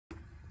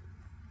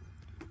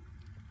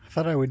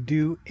thought I would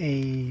do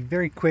a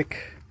very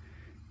quick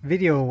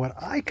video of what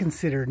I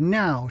consider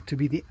now to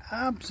be the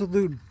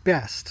absolute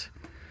best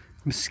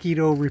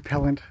mosquito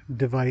repellent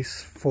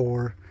device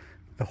for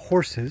the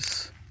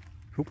horses.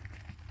 Oop,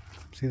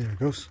 see, there it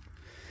goes.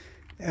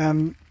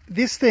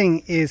 This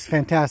thing is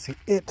fantastic.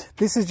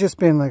 This has just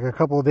been like a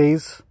couple of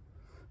days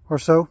or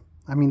so.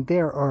 I mean,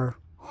 there are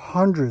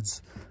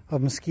hundreds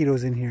of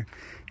mosquitoes in here,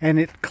 and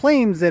it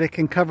claims that it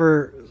can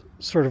cover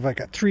sort of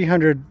like a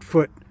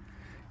 300-foot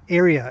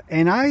area,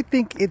 and I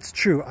think it's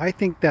true. I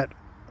think that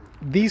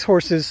these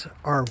horses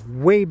are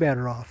way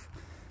better off.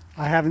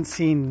 I haven't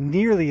seen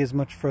nearly as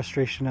much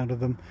frustration out of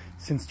them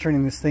since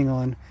turning this thing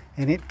on,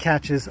 and it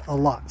catches a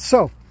lot.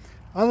 So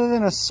other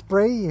than a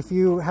spray, if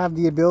you have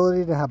the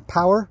ability to have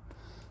power,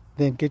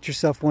 then get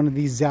yourself one of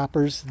these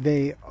zappers.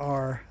 They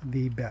are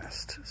the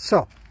best.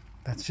 So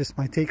that's just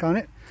my take on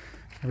it.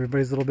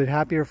 Everybody's a little bit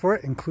happier for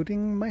it,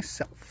 including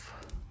myself.